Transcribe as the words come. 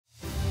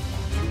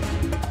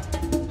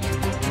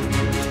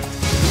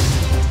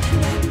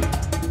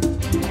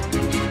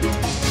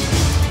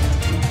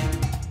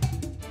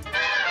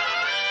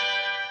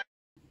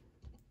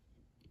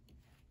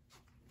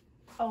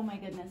Oh my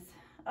goodness.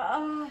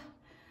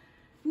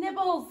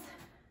 Nibbles.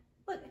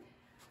 Look.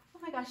 Oh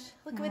my gosh.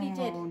 Look what he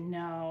did. Oh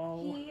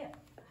no.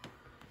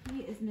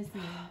 He is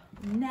missing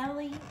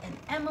Nellie and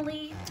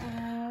Emily.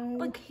 Oh.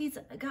 Look, he's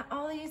got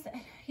all these.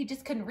 He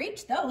just couldn't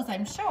reach those,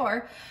 I'm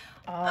sure.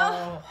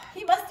 Oh.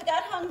 He must have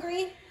got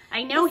hungry.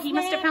 I know, he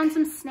must have found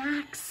some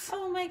snacks.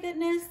 Oh my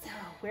goodness.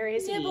 Where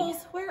is he?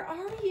 Nibbles, where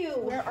are you?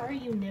 Where are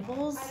you,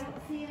 Nibbles? I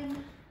don't see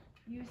him.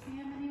 You see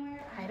him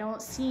anywhere? I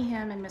don't see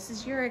him in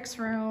Mrs. Urich's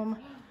room.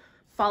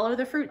 Follow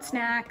the fruit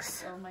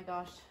snacks. Oh my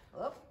gosh.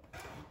 Oh,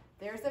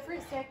 there's the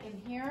fruit stack,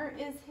 and here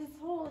is his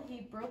hole.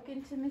 He broke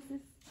into Mrs.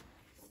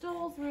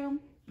 Stoll's room,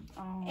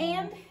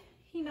 and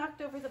he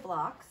knocked over the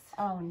blocks.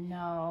 Oh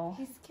no.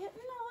 He's getting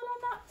a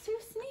little not too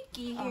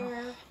sneaky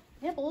here.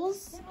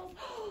 Nibbles. Nibbles.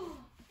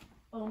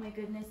 Oh my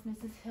goodness,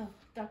 Mrs. Hill,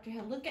 Dr.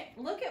 Hill, look at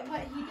what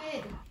he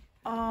did.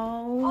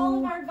 Oh. All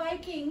of our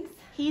Vikings.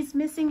 He's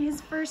missing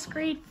his first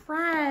grade Oh,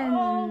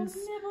 friends.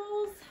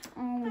 Nibbles.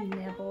 Oh, I know,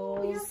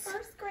 Nibbles. your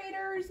first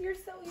graders. You're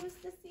so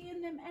used to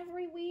seeing them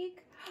every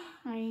week.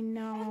 I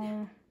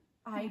know.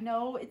 I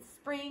know, it's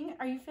spring.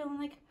 Are you feeling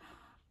like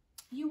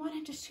you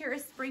wanted to share a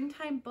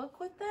springtime book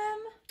with them?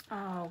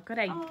 Oh, good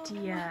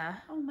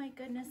idea. Oh my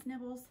goodness,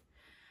 Nibbles.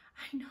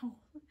 I know.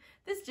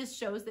 This just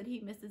shows that he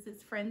misses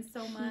his friends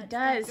so much. He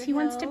does. Dr. He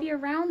wants to Hill. be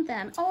around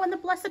them. Oh, and the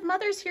Blessed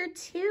Mother's here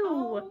too.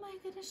 Oh my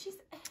goodness, she's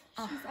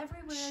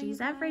everywhere. She's you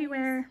guys.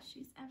 everywhere.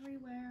 She's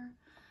everywhere.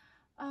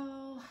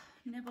 Oh,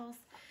 Nibbles.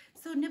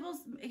 So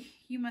Nibbles,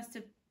 you must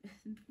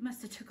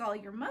have took all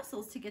your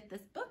muscles to get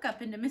this book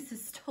up into Mrs.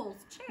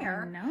 Stoll's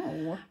chair.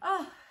 No.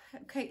 Oh,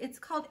 okay. It's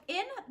called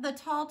In the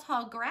Tall,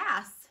 Tall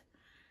Grass.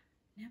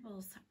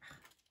 Nibbles.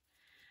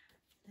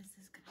 This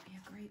is going to be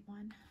a great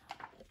one.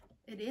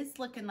 It is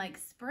looking like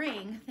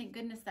spring. Thank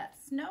goodness that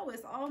snow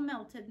is all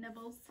melted,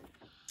 Nibbles.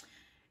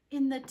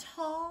 In the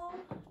tall,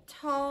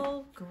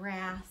 tall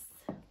grass.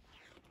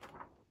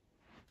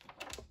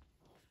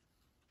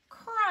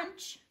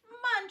 Crunch,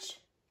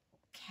 munch,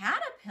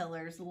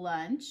 caterpillar's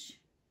lunch.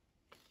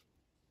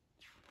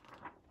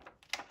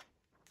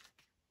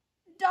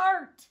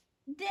 Dart,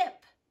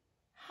 dip,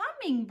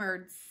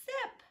 hummingbird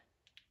sip.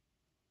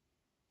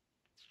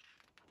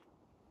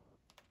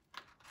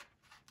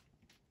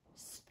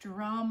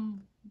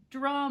 Strum,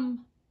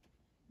 drum,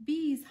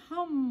 bees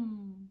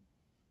hum.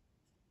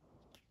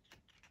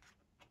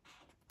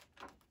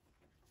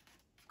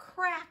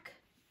 Crack,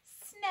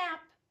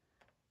 snap,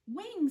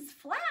 wings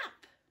flap.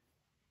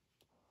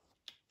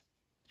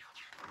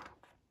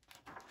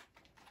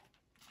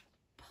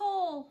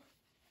 Pull,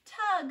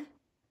 tug,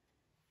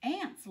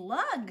 ants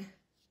lug.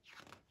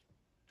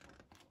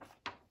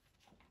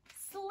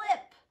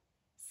 Slip,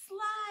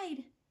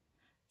 slide,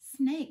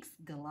 snakes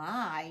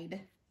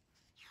glide.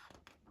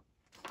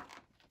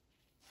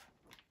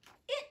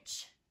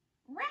 Itch,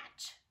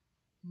 ratch,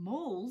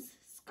 moles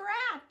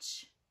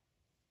scratch.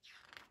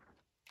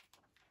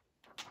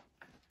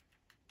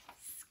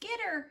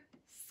 Skitter,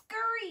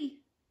 scurry,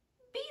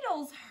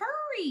 beetles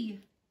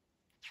hurry.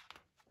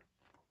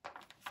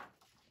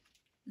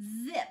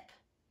 Zip,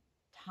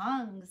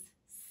 tongues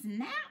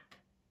snap.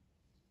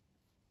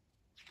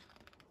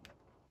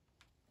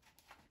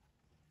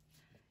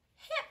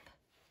 Hip,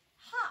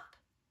 hop,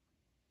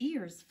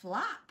 ears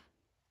flop.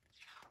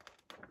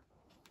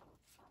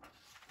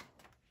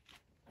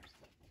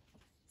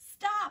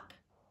 Stop,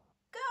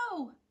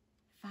 go,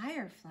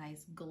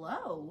 fireflies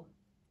glow.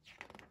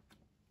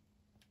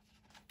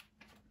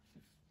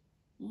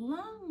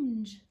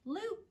 Lunge,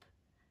 loop,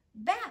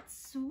 bat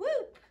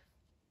swoop.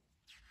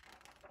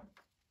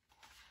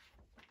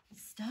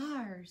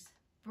 Stars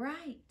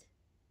bright,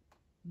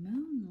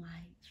 moonlight.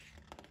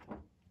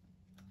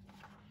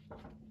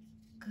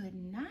 Good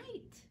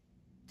night,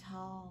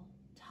 tall,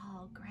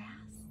 tall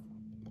grass.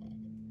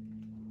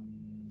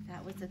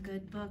 That was a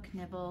good book,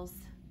 Nibbles.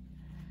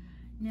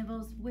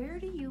 Nibbles, where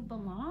do you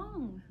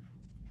belong?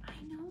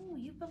 I know,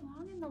 you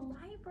belong in the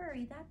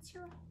library. That's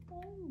your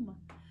home.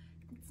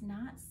 It's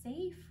not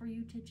safe for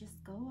you to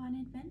just go on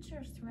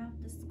adventures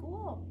throughout the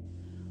school.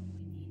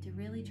 We need to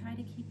really try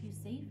to keep you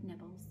safe,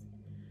 Nibbles.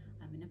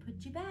 I'm going to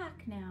put you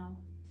back now.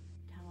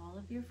 Tell all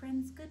of your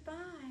friends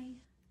goodbye.